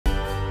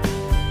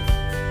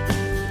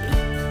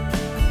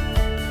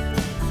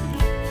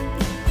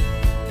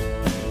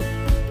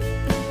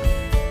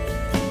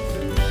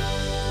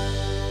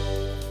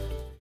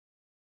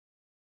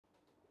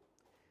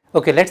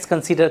Okay, let's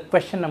consider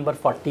question number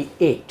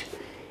 48.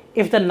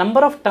 If the number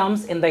of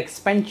terms in the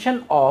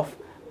expansion of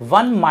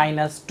 1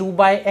 minus 2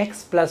 by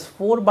x plus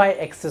 4 by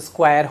x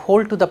square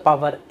whole to the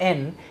power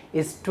n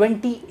is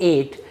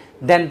 28,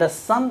 then the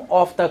sum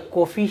of the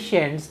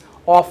coefficients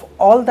of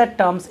all the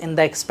terms in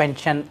the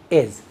expansion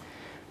is.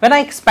 When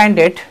I expand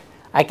it,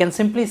 I can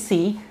simply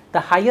see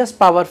the highest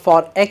power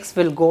for x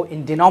will go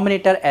in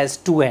denominator as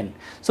 2n.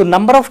 So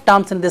number of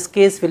terms in this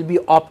case will be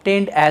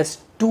obtained as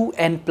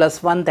 2n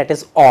plus 1, that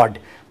is odd,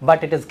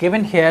 but it is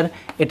given here,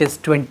 it is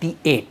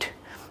 28.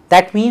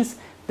 That means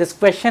this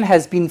question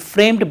has been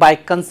framed by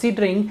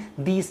considering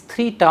these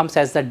three terms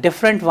as the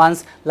different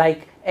ones,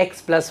 like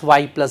x plus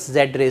y plus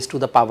z raised to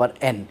the power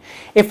n.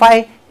 If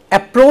I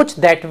approach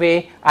that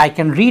way, I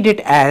can read it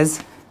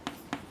as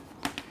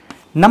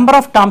number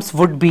of terms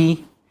would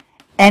be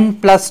n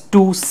plus 2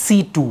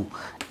 c2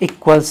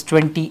 equals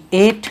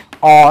 28,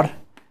 or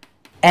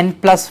n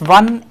plus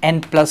 1 n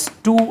plus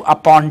 2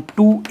 upon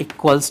 2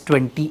 equals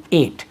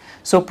 28.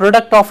 So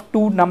product of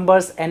two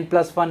numbers n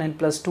plus 1 n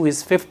plus 2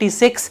 is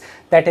 56,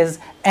 that is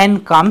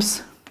n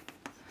comes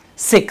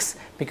 6,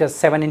 because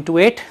 7 into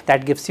 8,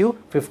 that gives you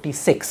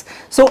 56.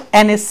 So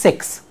n is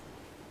 6.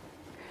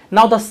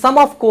 Now the sum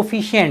of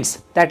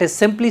coefficients, that is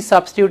simply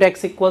substitute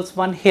x equals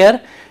 1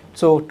 here.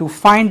 So to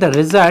find the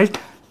result,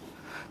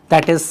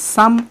 that is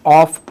sum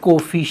of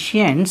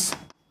coefficients,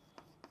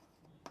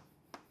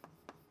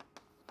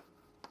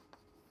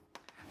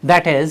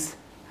 that is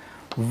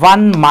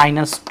 1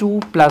 minus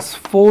 2 plus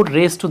 4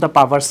 raised to the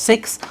power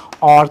 6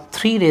 or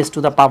 3 raised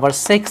to the power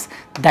 6,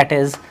 that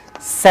is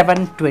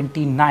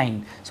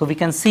 729. So we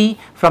can see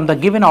from the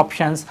given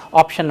options,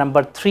 option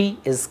number 3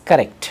 is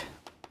correct.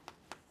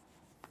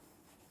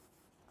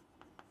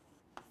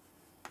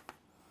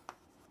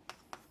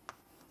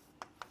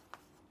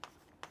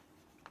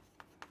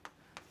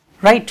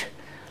 Right.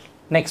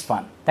 Next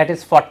one, that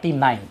is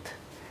 49th.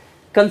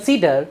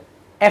 Consider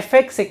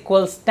fx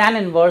equals tan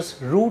inverse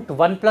root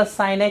 1 plus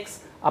sin x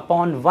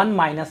upon 1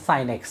 minus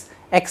sin x.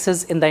 X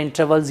is in the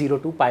interval 0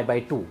 to pi by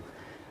 2.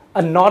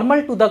 A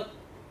normal to the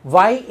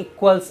y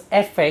equals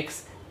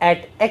fx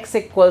at x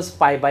equals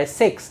pi by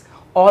 6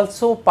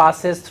 also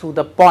passes through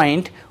the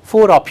point.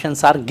 4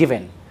 options are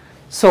given.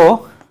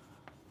 So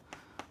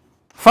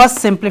first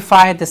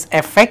simplify this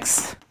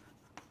fx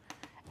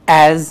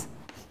as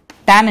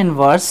tan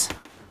inverse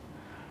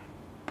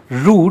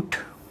root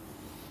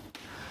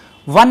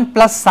 1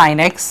 plus sin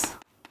x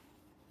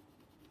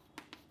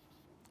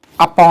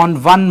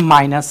upon 1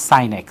 minus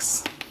sin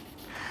x.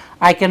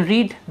 I can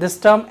read this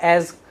term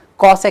as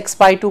cos x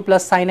by 2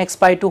 plus sin x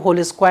by 2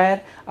 whole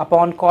square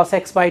upon cos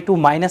x by 2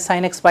 minus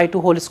sin x by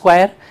 2 whole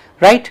square,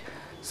 right?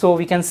 So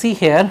we can see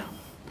here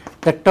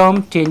the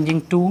term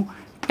changing to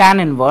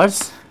tan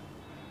inverse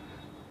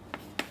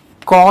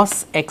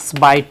cos x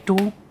by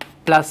 2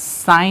 plus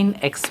sin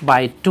x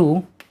by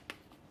 2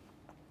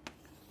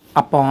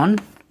 upon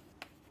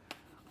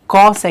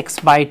cos x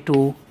by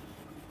 2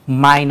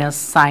 minus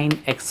sin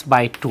x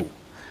by 2,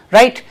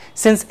 right?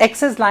 Since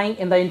x is lying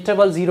in the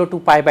interval 0 to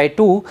pi by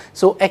 2,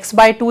 so x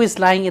by 2 is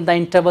lying in the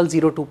interval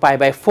 0 to pi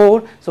by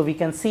 4, so we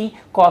can see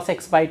cos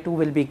x by 2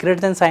 will be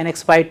greater than sin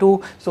x by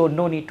 2, so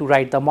no need to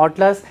write the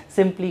modulus,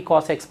 simply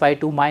cos x by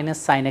 2 minus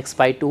sin x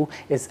by 2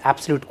 is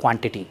absolute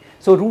quantity,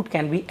 so root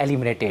can be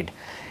eliminated.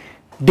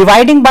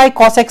 Dividing by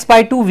cos x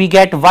by 2, we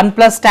get 1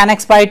 plus tan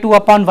x by 2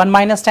 upon 1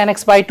 minus tan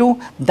x by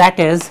 2, that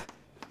is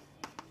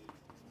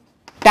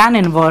tan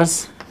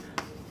inverse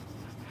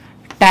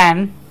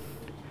tan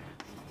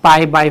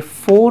pi by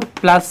 4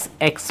 plus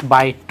x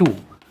by 2,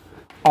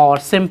 or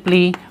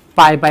simply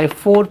pi by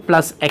 4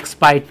 plus x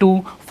by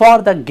 2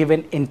 for the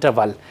given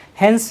interval.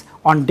 Hence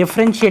on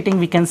differentiating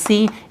we can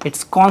see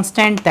its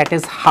constant, that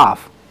is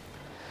half.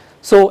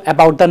 So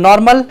about the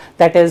normal,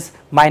 that is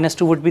minus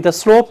 2 would be the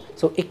slope.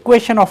 So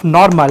equation of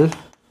normal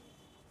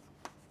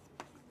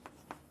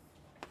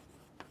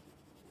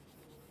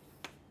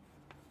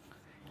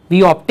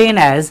we obtain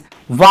as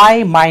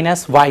y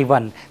minus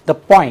y1, the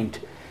point.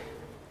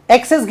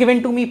 X is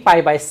given to me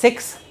pi by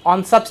 6.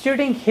 On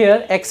substituting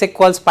here x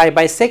equals pi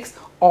by 6,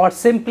 or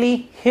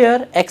simply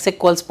here x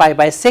equals pi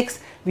by 6,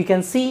 we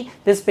can see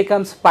this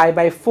becomes pi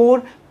by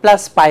 4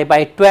 plus pi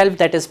by 12,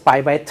 that is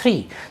pi by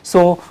 3.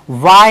 So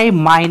y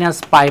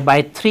minus pi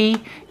by 3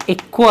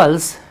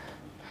 equals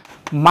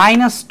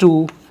minus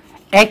 2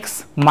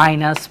 x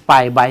minus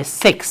pi by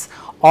 6,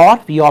 or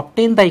we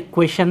obtain the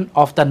equation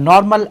of the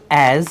normal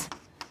as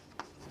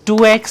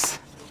 2x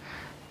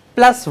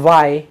plus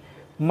y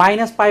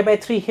minus pi by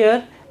 3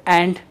 here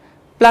and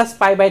plus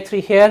pi by 3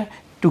 here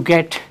to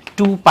get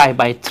 2 pi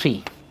by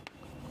 3,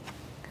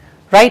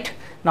 right?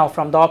 Now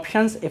from the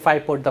options, if I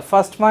put the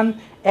first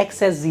one,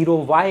 x as 0,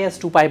 y as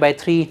 2 pi by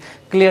 3,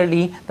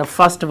 clearly the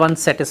first one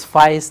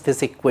satisfies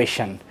this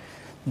equation.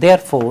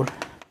 Therefore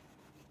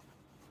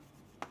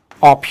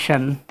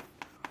option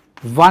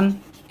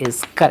 1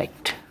 is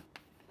correct.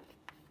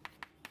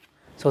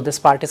 So this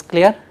part is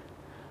clear.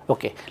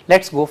 Okay,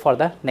 let's go for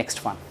the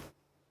next one.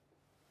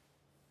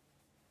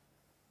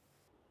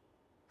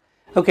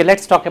 Okay,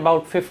 let's talk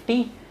about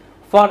 50.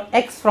 For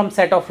x from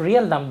set of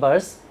real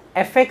numbers,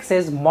 fx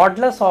is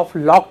modulus of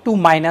log 2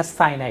 minus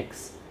sin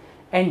x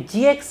and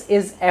gx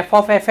is f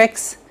of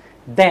fx,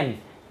 then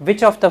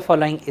which of the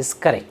following is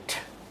correct?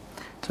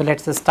 So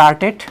let's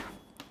start it.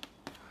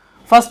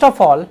 First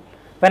of all,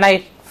 when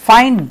I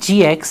find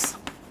gx,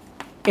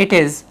 it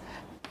is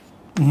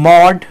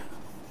mod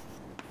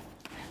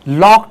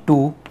log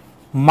 2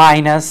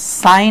 minus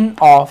sine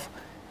of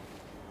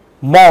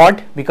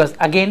mod, because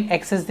again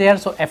x is there,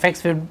 so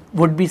fx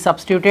would be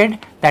substituted,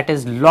 that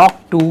is log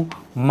 2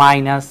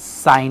 minus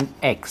sine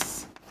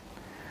x.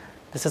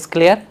 This is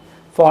clear.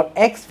 For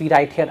x we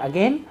write here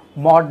again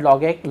mod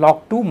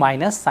log 2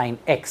 minus sine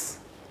x.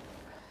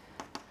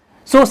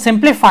 So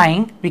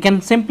simplifying, we can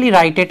simply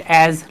write it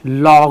as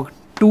log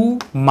 2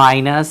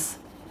 minus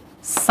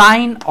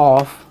sine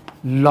of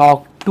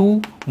log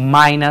 2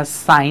 minus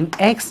sine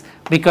x,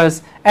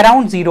 because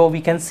around 0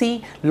 we can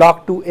see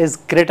log 2 is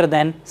greater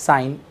than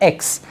sine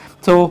x.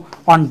 So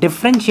on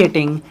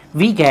differentiating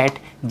we get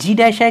g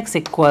dash x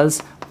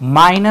equals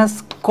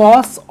minus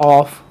cos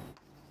of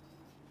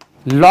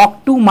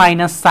log 2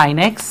 minus sine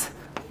x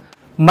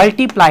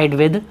multiplied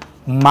with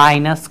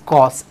minus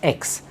cos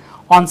x.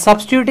 On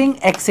substituting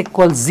x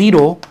equals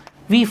 0,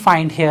 we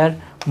find here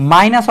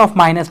minus of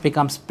minus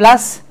becomes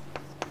plus,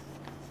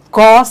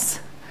 cos,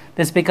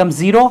 this becomes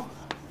 0,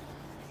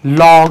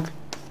 log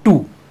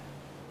 2,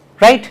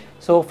 right?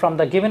 So from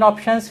the given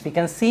options we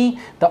can see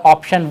the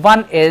option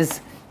 1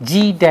 is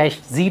g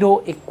dash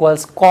 0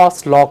 equals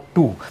cos log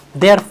 2.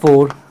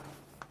 Therefore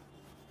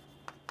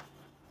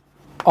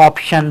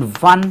option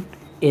 1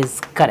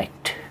 is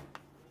correct.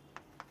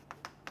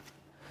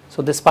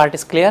 So this part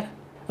is clear.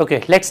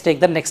 Okay, let's take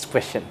the next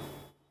question.